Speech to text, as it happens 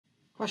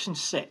Question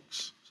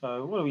 6.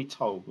 So what are we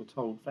told? We're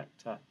told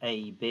vector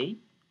AB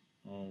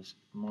is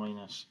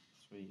minus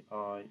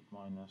 3i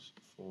minus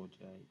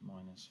 4j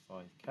minus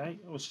 5k. I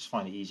always just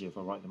find it easier if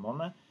I write them on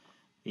there.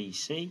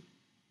 BC,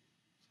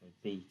 so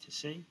B to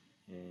C,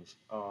 is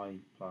I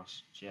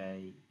plus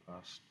j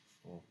plus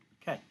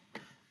 4k.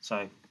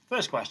 So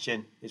first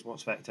question is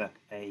what's vector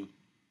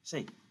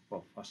AC?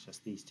 Well, that's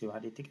just these two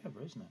added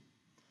together, isn't it?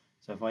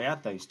 So if I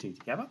add those two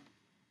together,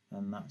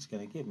 then that's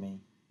going to give me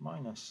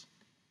minus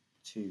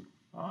 2i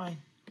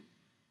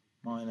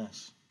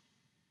minus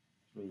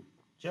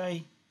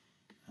 3j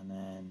and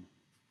then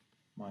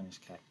minus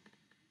k.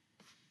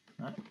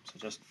 Right, so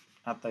just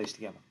add those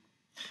together.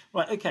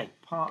 Right, okay,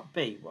 part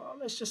B. Well,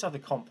 let's just have the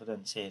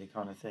confidence here to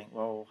kind of think,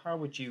 well, how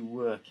would you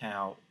work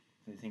out,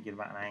 if you're thinking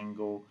about an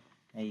angle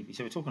AB.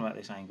 So we're talking about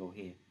this angle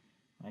here.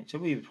 Right, so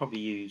we would probably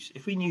use,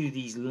 if we knew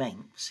these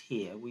lengths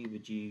here, we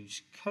would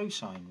use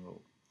cosine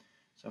rule.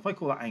 So if I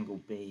call that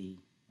angle B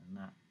and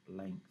that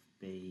length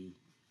B,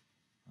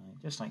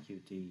 right, just like you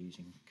would do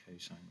using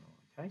cosine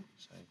rule, okay?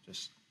 So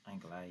just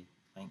angle A,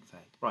 length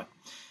A. Right,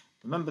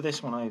 remember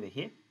this one over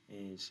here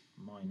is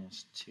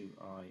minus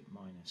 2i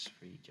minus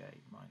 3j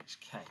minus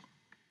k.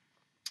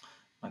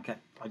 Okay,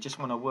 I just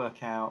want to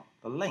work out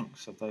the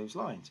lengths of those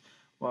lines.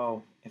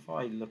 Well, if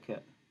I look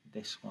at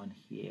this one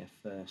here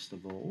first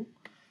of all,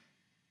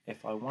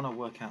 if I want to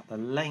work out the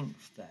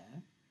length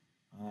there,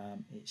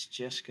 it's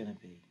just going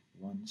to be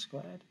 1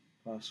 squared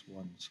plus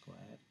 1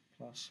 squared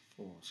plus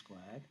 4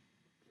 squared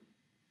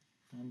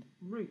and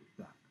root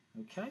that,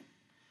 okay?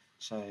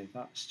 So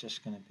that's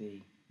just going to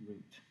be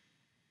root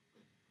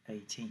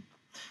 18.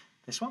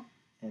 This one,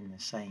 in the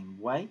same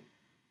way,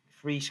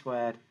 3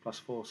 squared plus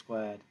 4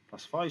 squared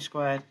plus 5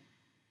 squared,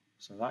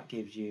 so that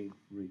gives you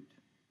root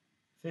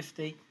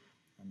 50,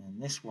 and then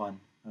this one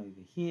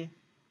over here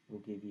will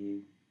give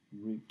you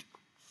root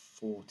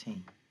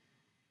 14.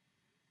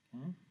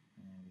 Okay,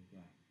 there we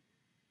go.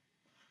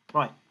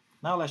 Right,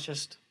 now let's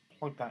just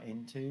plug that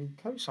into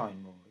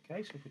cosine rule,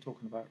 okay? So if we're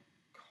talking about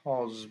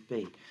cos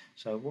B,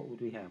 so what would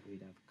we have?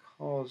 We'd have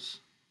cos,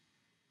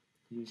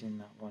 using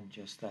that one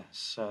just there.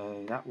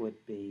 So that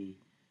would be,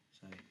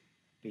 so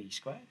B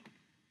squared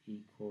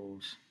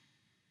equals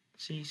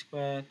C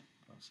squared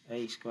plus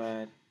A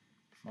squared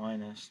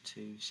minus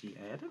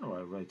 2CA. I don't know why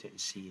I wrote it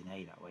as C and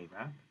A that way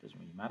round. It doesn't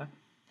really matter.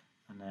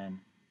 And then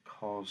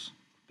cos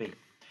B.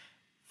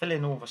 Fill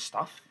in all the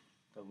stuff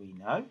that we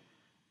know.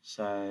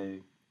 So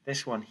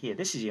this one here,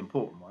 this is the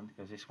important one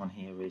because this one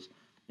here is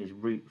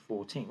root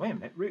 14. Wait a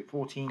minute, root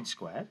 14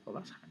 squared. Well,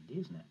 that's handy,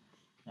 isn't it?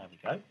 There we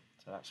go.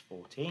 So that's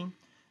 14.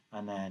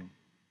 And then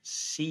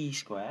C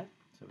squared,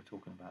 so we're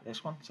talking about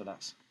this one, so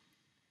that's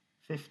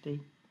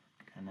 50,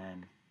 and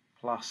then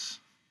plus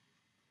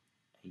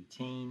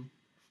 18,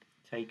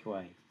 take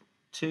away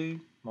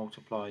 2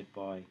 multiplied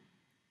by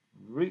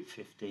root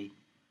 50,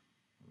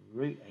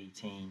 root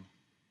 18,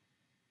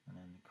 and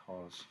then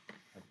cos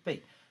of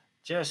B.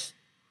 Just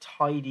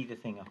tidy the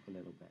thing up a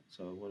little bit.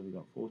 So what have we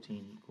got?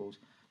 14 equals,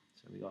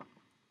 so we got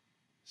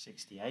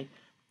 68.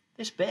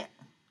 This bit,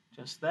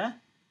 just there,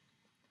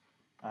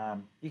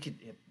 you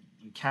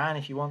can,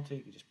 if you want to,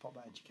 you can just pop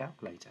that into your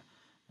calculator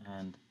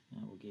and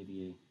that will give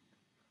you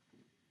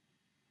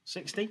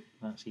 60.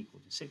 That's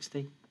equal to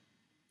 60.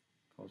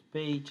 Cos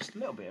B, just a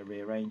little bit of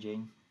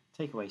rearranging.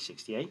 Take away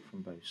 68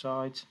 from both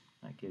sides.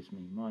 That gives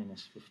me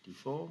minus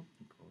 54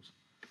 equals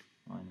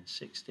minus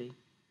 60.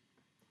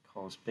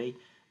 Cos B.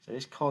 So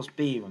this cos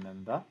B,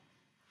 remember,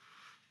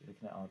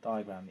 looking at our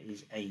diagram,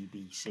 is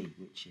ABC,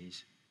 which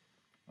is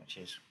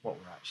what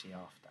we're actually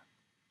after.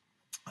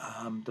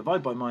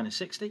 Divide by minus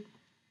 60.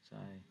 So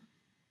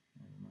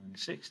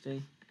minus 60,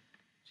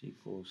 which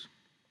equals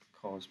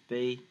cos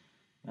B.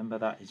 Remember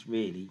that is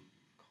really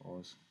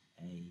cos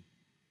A,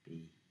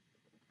 B,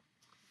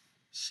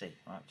 C.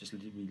 Right, just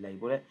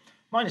relabel it.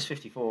 Minus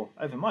 54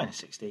 over minus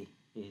 60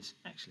 is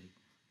actually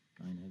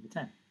 9 over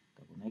 10.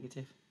 Double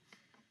negative.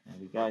 There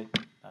we go.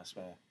 That's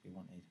where we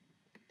wanted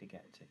to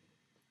get to.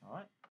 All right.